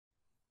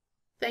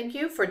Thank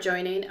you for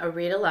joining a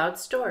Read Aloud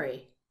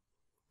story.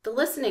 The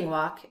listening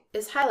walk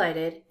is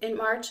highlighted in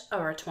March of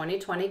our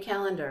 2020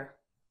 calendar.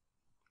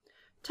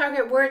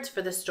 Target words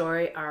for the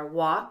story are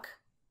walk,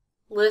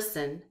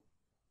 listen,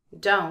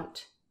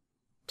 don't,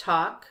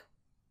 talk,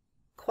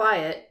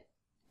 quiet,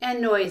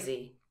 and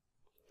noisy.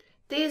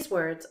 These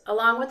words,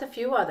 along with a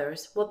few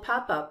others, will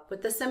pop up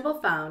with the symbol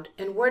found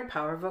in Word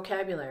Power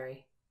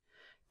vocabulary.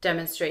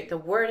 Demonstrate the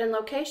word and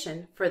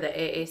location for the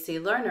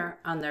AAC learner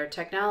on their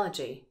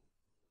technology.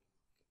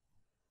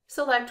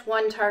 Select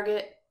one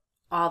target,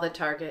 all the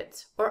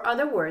targets, or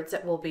other words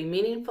that will be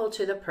meaningful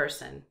to the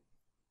person.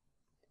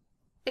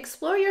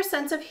 Explore your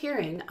sense of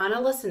hearing on a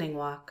listening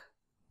walk.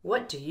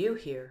 What do you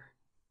hear?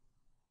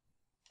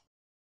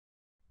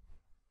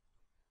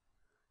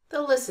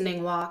 The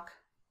Listening Walk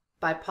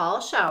by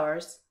Paul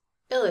Showers,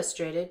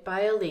 illustrated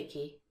by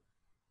Aliki.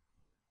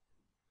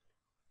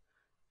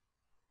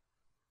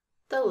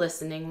 The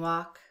Listening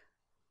Walk.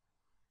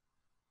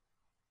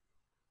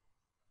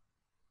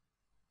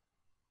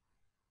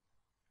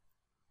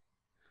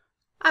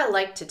 I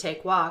like to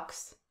take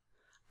walks.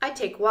 I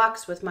take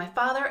walks with my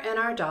father and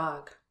our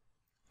dog.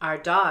 Our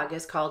dog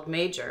is called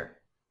Major.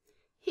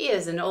 He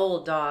is an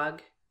old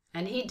dog,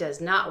 and he does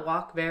not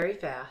walk very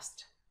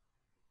fast.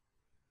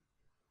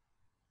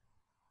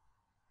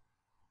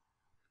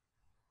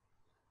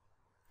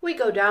 We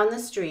go down the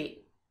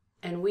street,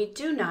 and we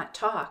do not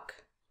talk.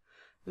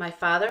 My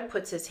father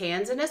puts his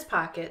hands in his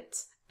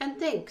pockets and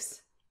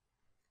thinks.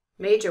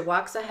 Major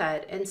walks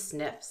ahead and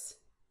sniffs.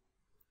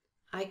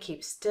 I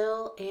keep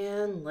still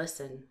and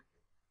listen.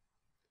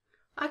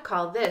 I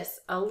call this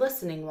a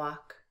listening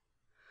walk.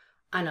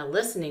 On a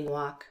listening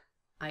walk,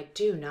 I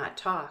do not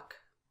talk.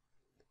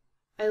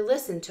 I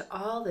listen to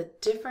all the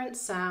different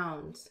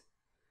sounds.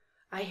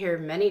 I hear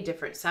many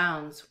different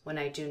sounds when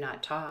I do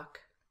not talk.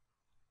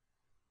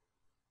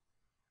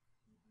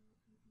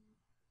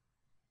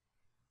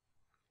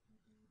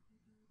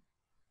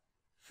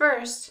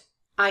 First,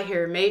 I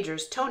hear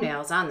Major's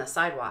toenails on the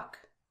sidewalk.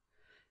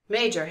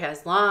 Major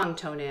has long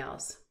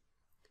toenails.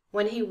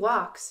 When he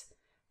walks,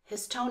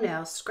 his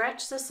toenails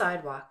scratch the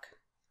sidewalk.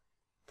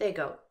 They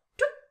go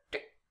twick,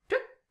 twick,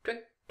 twick,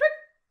 twick, twick.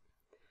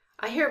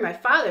 I hear my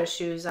father's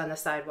shoes on the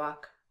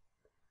sidewalk.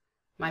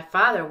 My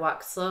father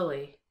walks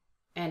slowly,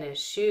 and his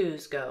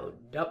shoes go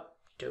dup,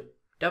 dup,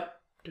 dup,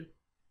 dup.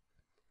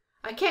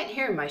 I can't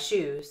hear my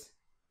shoes.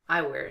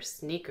 I wear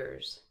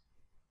sneakers.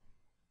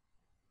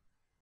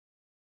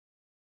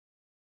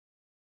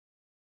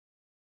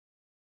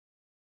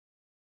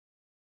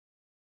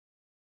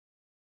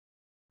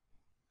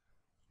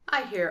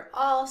 I hear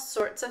all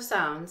sorts of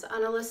sounds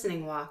on a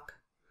listening walk.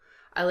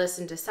 I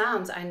listen to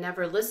sounds I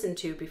never listened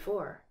to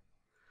before.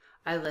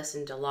 I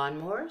listen to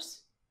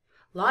lawnmowers.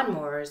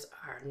 Lawnmowers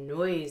are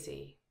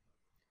noisy.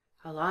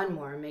 A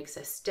lawnmower makes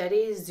a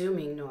steady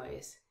zooming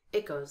noise.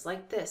 It goes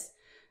like this.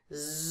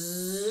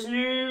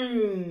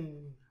 Zoom.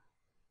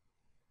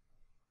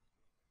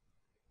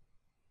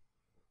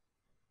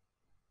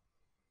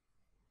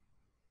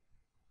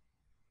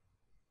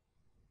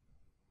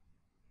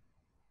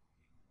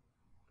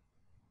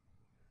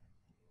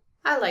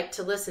 I like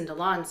to listen to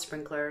lawn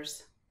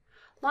sprinklers.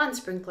 Lawn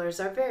sprinklers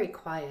are very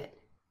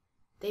quiet.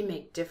 They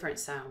make different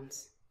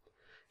sounds.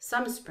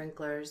 Some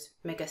sprinklers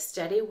make a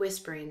steady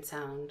whispering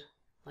sound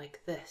like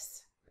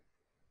this.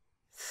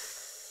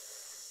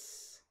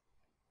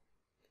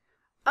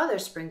 Other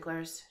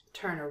sprinklers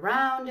turn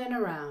around and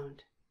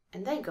around,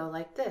 and they go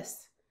like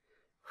this.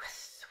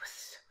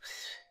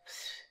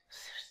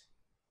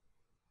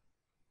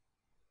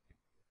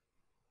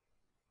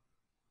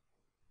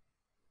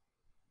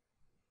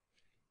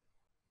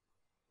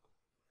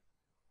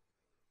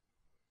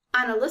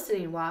 On a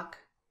listening walk,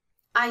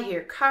 I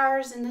hear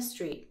cars in the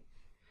street.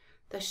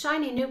 The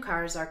shiny new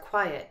cars are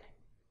quiet.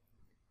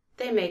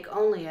 They make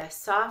only a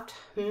soft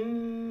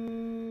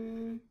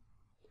hum.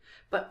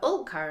 But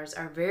old cars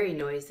are very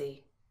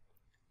noisy.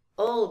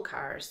 Old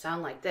cars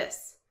sound like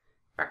this.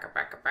 Bark,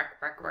 bark, bark,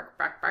 bark, bark,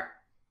 bark, bark.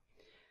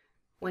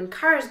 When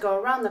cars go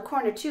around the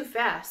corner too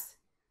fast,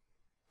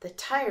 the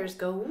tires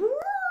go woo.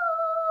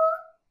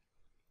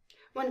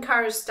 When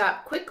cars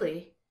stop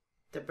quickly,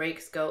 the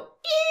brakes go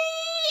ee.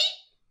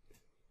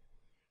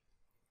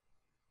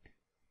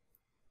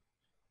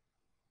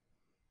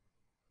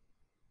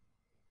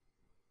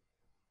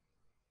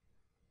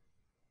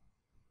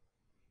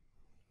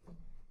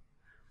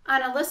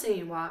 On a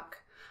listening walk,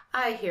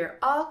 I hear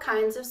all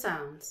kinds of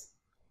sounds.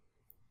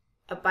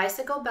 A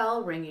bicycle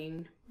bell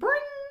ringing,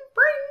 bring,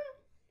 bring.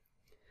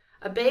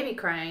 A baby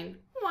crying,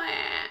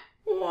 wah,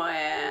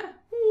 wah,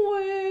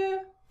 wah,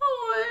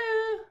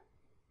 wah.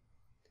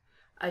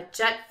 A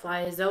jet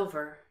flies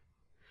over.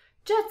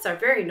 Jets are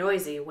very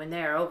noisy when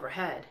they are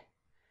overhead.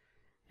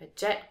 A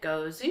jet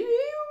goes,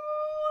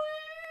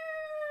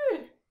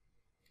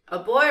 a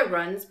boy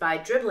runs by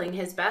dribbling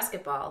his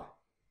basketball.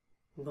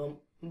 Boom,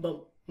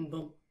 boom,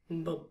 boom.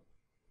 Boom.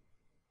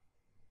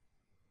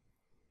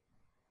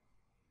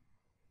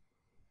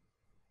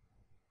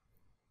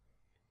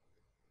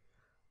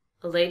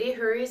 A lady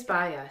hurries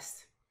by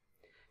us.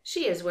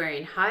 She is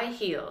wearing high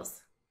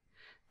heels.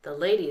 The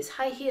lady's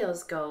high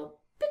heels go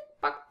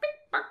pick-buck,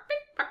 pick-buck,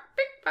 pick-buck,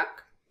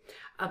 pick-buck.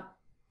 A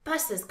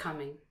bus is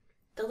coming.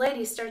 The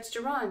lady starts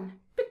to run.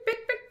 Pick, pick,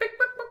 pick, pick, pick,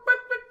 pick,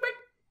 pick, pick, pick.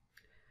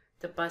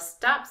 The bus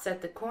stops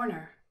at the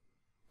corner.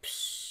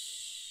 Psh.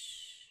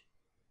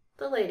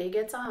 The lady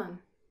gets on.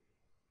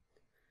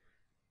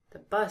 The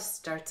bus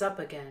starts up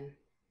again.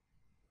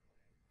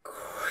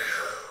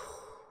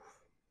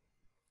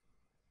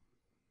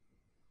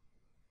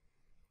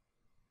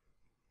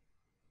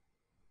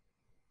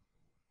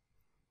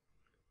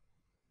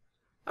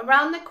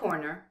 Around the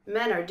corner,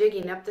 men are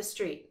digging up the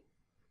street.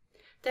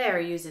 They are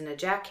using a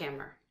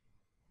jackhammer.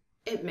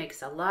 It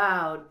makes a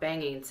loud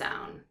banging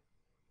sound.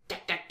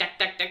 Tick, tick, tick,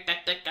 tick, tick,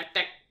 tick, tick, tick,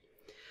 tick.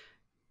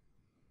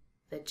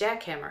 The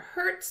jackhammer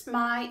hurts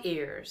my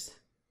ears.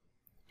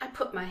 I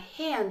put my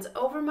hands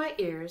over my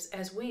ears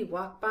as we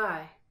walk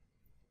by.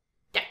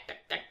 Tick, tick,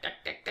 tick, tick,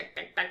 tick, tick,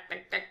 tick, tick,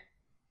 tick, tick.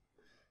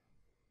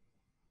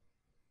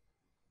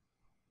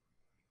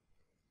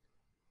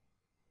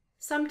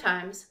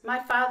 Sometimes my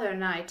father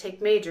and I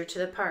take Major to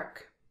the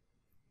park.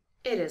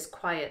 It is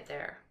quiet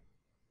there.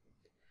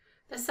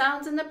 The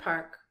sounds in the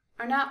park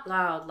are not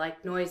loud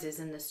like noises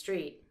in the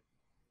street.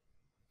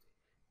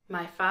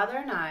 My father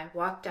and I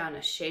walk down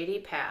a shady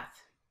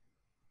path.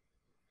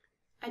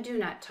 I do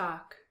not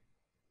talk.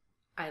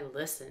 I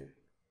listen.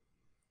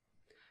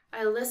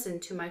 I listen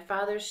to my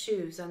father's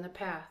shoes on the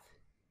path.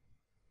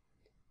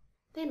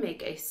 They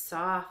make a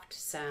soft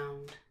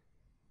sound.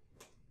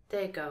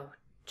 They go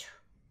chuff,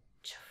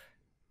 chuff,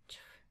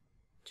 chuff,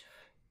 chuff.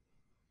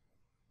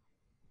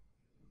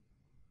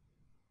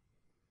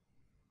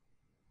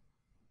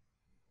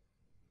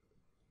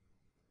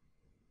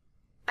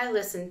 I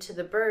listen to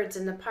the birds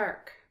in the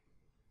park.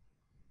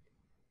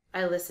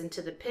 I listen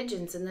to the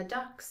pigeons and the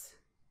ducks.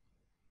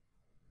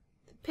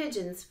 The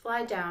pigeons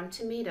fly down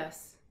to meet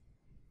us.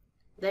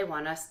 They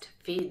want us to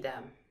feed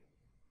them.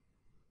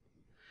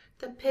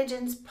 The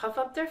pigeons puff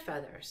up their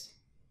feathers.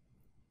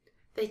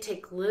 They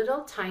take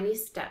little tiny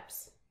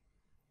steps.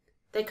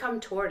 They come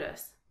toward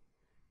us,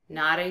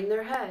 nodding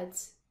their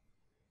heads,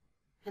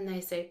 and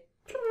they say,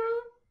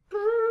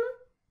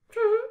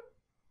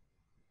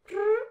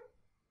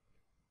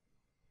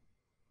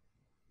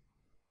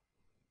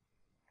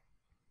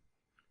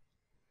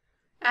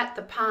 At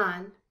the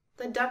pond,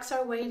 the ducks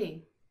are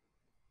waiting.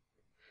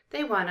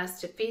 They want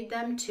us to feed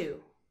them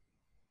too.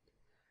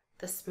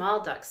 The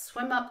small ducks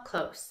swim up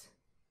close.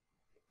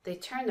 They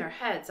turn their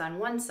heads on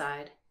one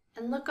side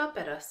and look up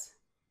at us.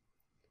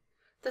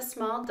 The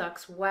small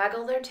ducks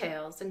waggle their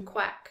tails and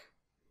quack.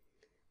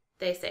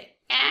 They say,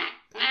 quack,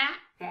 quack,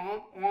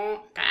 quack,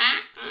 quack,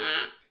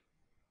 quack.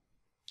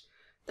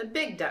 The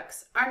big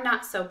ducks are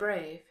not so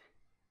brave.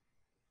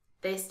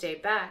 They stay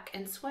back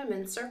and swim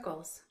in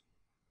circles.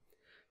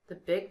 The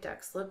big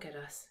ducks look at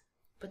us,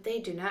 but they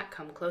do not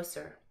come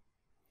closer.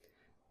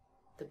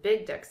 The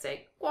big ducks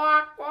say,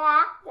 quack,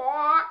 quack,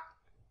 quack.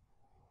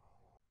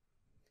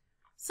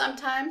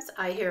 Sometimes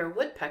I hear a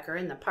woodpecker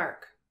in the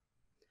park.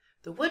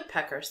 The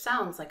woodpecker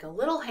sounds like a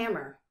little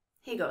hammer.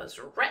 He goes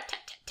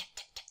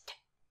rat-tat-tat-tat-tat-tat.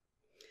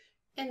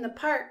 In the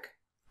park,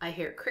 I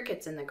hear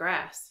crickets in the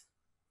grass.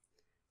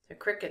 The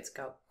crickets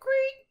go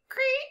creak,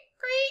 creak,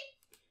 creak.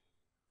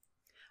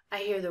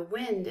 I hear the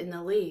wind in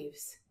the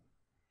leaves.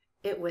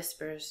 It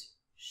whispers,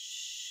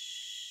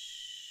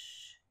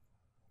 shh.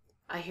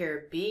 I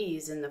hear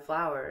bees in the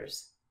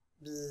flowers.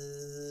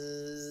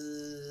 Bzzz.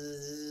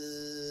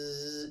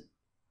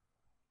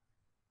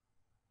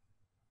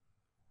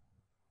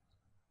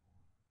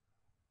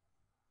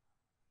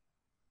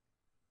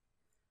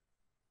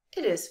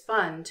 It is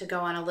fun to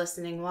go on a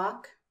listening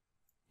walk.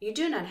 You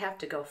do not have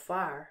to go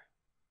far.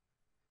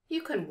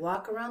 You can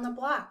walk around the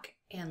block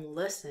and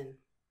listen.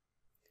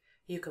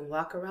 You can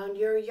walk around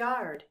your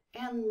yard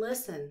and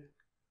listen.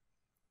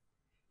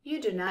 You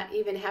do not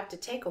even have to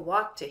take a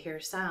walk to hear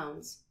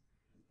sounds.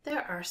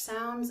 There are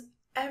sounds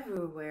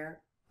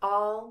everywhere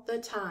all the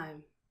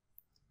time.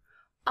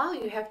 All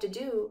you have to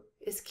do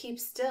is keep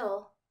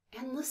still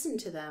and listen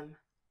to them.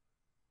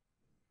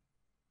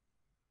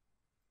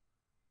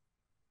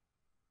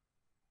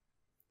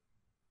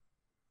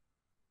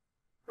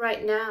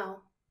 Right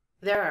now,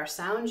 there are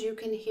sounds you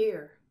can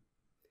hear.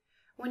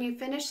 When you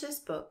finish this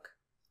book,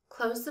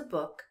 close the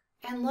book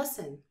and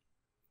listen.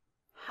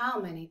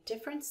 How many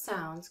different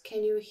sounds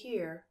can you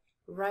hear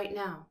right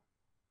now?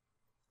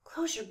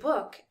 Close your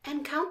book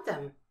and count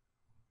them.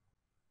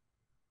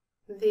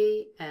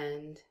 The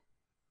end.